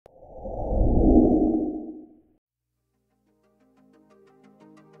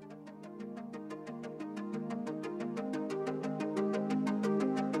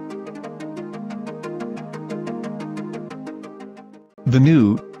The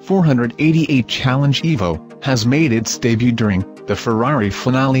new 488 Challenge Evo has made its debut during the Ferrari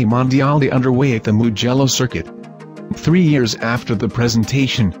Finali Mondiale underway at the Mugello circuit. 3 years after the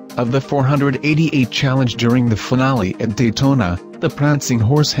presentation of the 488 Challenge during the finale at Daytona, the Prancing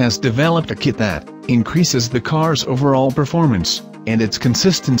Horse has developed a kit that increases the car's overall performance and its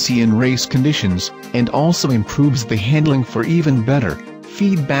consistency in race conditions, and also improves the handling for even better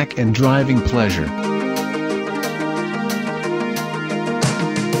feedback and driving pleasure.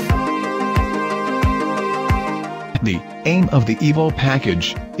 The aim of the Evo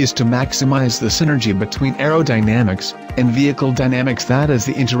package is to maximize the synergy between aerodynamics and vehicle dynamics, that is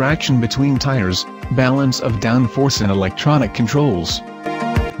the interaction between tires, balance of downforce and electronic controls.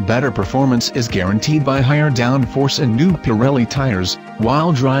 Better performance is guaranteed by higher downforce and new Pirelli tires,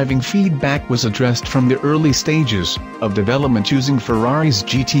 while driving feedback was addressed from the early stages of development using Ferrari's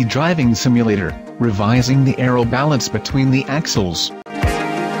GT driving simulator, revising the aero balance between the axles.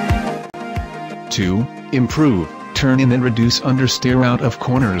 2. Improve turn-in and reduce understeer out of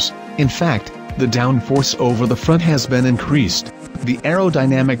corners. In fact, the downforce over the front has been increased. The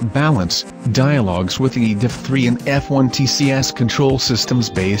aerodynamic balance dialogues with the DIF3 and F1 TCS control systems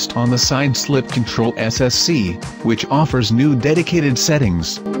based on the side slip control SSC, which offers new dedicated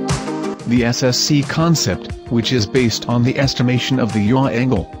settings. The SSC concept, which is based on the estimation of the yaw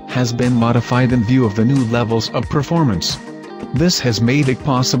angle, has been modified in view of the new levels of performance. This has made it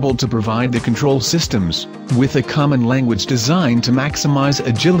possible to provide the control systems with a common language designed to maximize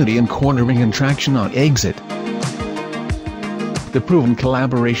agility in cornering and traction on exit. The proven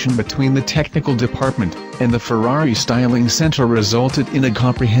collaboration between the technical department and the Ferrari Styling Center resulted in a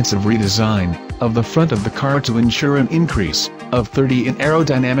comprehensive redesign of the front of the car to ensure an increase of 30 in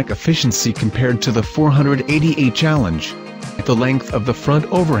aerodynamic efficiency compared to the 488 Challenge. The length of the front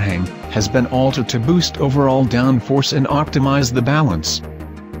overhang has been altered to boost overall downforce and optimize the balance.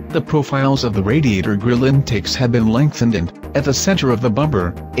 The profiles of the radiator grille intakes have been lengthened, and at the center of the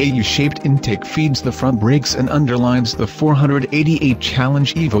bumper, a U-shaped intake feeds the front brakes and underlines the 488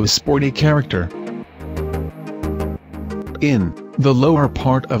 Challenge Evo's sporty character. In the lower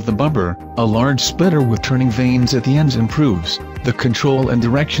part of the bumper, a large splitter with turning vanes at the ends improves the control and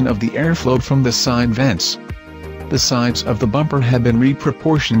direction of the airflow from the side vents. The sides of the bumper have been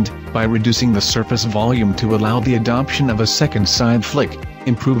reproportioned by reducing the surface volume to allow the adoption of a second side flick,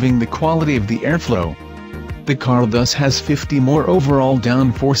 improving the quality of the airflow. The car thus has 50 more overall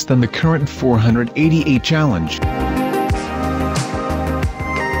downforce than the current 488 Challenge.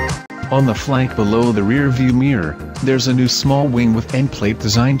 On the flank below the rear view mirror, there's a new small wing with end plate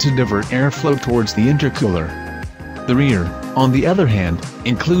designed to divert airflow towards the intercooler. The rear, on the other hand,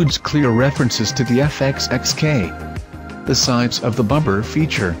 includes clear references to the FXXK. The sides of the bumper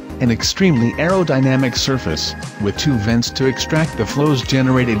feature an extremely aerodynamic surface, with 2 vents to extract the flows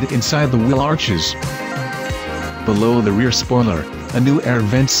generated inside the wheel arches. Below the rear spoiler, a new air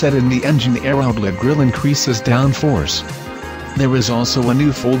vent set in the engine air outlet grille increases downforce. There is also a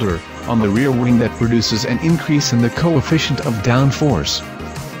new folder on the rear wing that produces an increase in the coefficient of downforce.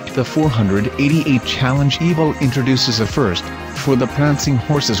 The 488 Challenge Evo introduces a first, for the Prancing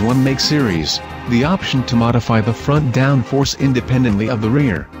Horse's one-make series, the option to modify the front downforce independently of the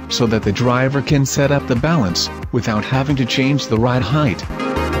rear, so that the driver can set up the balance, without having to change the ride height.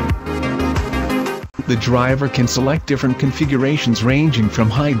 The driver can select different configurations ranging from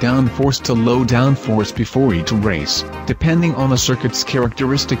high downforce to low downforce before each race, depending on the circuit's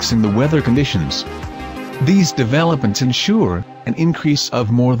characteristics and the weather conditions. These developments ensure an increase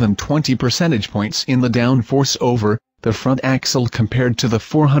of more than 20 percentage points in the downforce over the front axle compared to the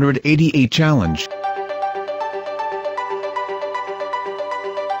 488 Challenge.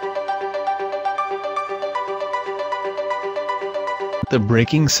 The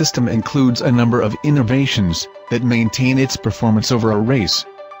braking system includes a number of innovations that maintain its performance over a race.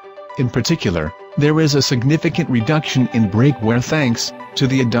 In particular, there is a significant reduction in brake wear thanks to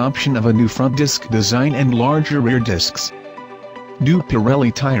the adoption of a new front disc design and larger rear discs. New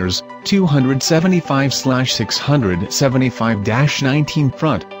Pirelli tires, 275/675-19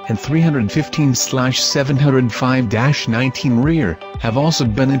 front, and 315/705-19 rear, have also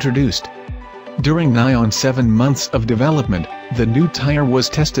been introduced. During nigh on 7 months of development, the new tire was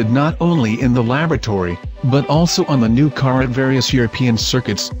tested not only in the laboratory, but also on the new car at various European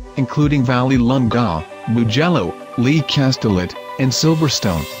circuits, including Vallelunga, Mugello, Le Castellet, and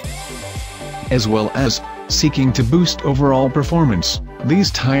Silverstone. As well as seeking to boost overall performance, these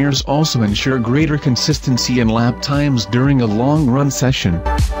tires also ensure greater consistency in lap times during a long run session.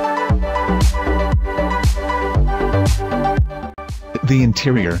 The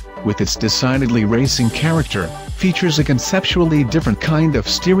interior, with its decidedly racing character, features a conceptually different kind of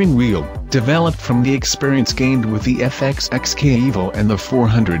steering wheel, developed from the experience gained with the FXXK Evo and the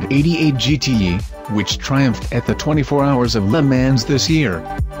 488 GTE, which triumphed at the 24 Hours of Le Mans this year.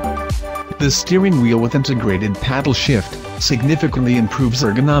 The steering wheel with integrated paddle shift significantly improves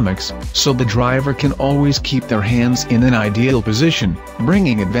ergonomics, so the driver can always keep their hands in an ideal position,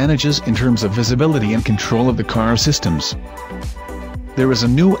 bringing advantages in terms of visibility and control of the car systems. There is a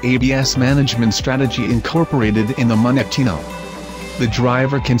new ABS management strategy incorporated in the Monettino. The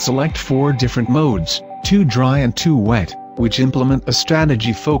driver can select 4 different modes, 2 dry and 2 wet, which implement a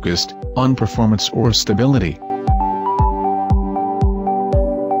strategy focused on performance or stability.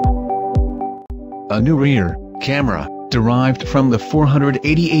 A new rear camera, derived from the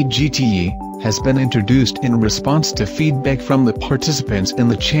 488 GTE, has been introduced in response to feedback from the participants in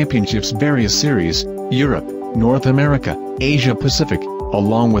the championship's various series, Europe, North America, Asia Pacific,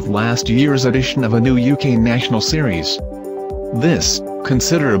 along with last year's edition of a new UK National Series. This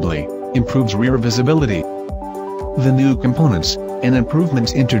considerably improves rear visibility. The new components and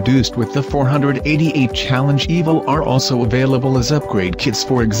improvements introduced with the 488 Challenge Evo are also available as upgrade kits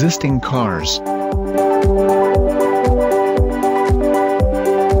for existing cars.